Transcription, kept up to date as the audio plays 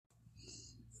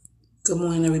Good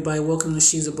morning, everybody. Welcome to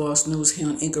She's a Boss News here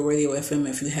on Anchor Radio FM.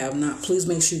 If you have not, please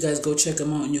make sure you guys go check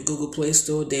them out on your Google Play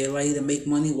Store. They allow you to make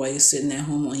money while you're sitting at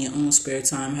home on your own spare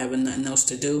time, having nothing else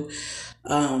to do.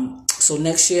 So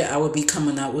next year I will be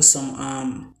coming out with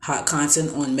some hot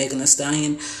content on Megan Thee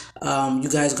Stallion. You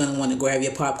guys are gonna want to grab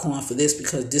your popcorn for this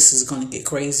because this is gonna get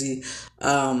crazy.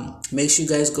 Make sure you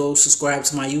guys go subscribe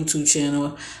to my YouTube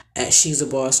channel at She's a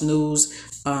Boss News.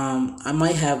 I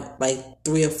might have like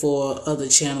 3 or 4 other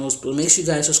channels, but make sure you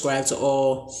guys subscribe to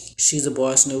all She's a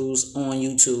Boss News on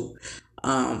YouTube.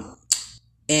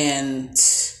 And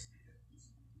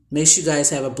make sure you guys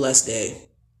have a blessed day.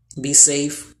 Be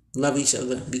safe. Love each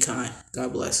other. Be kind.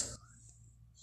 God bless.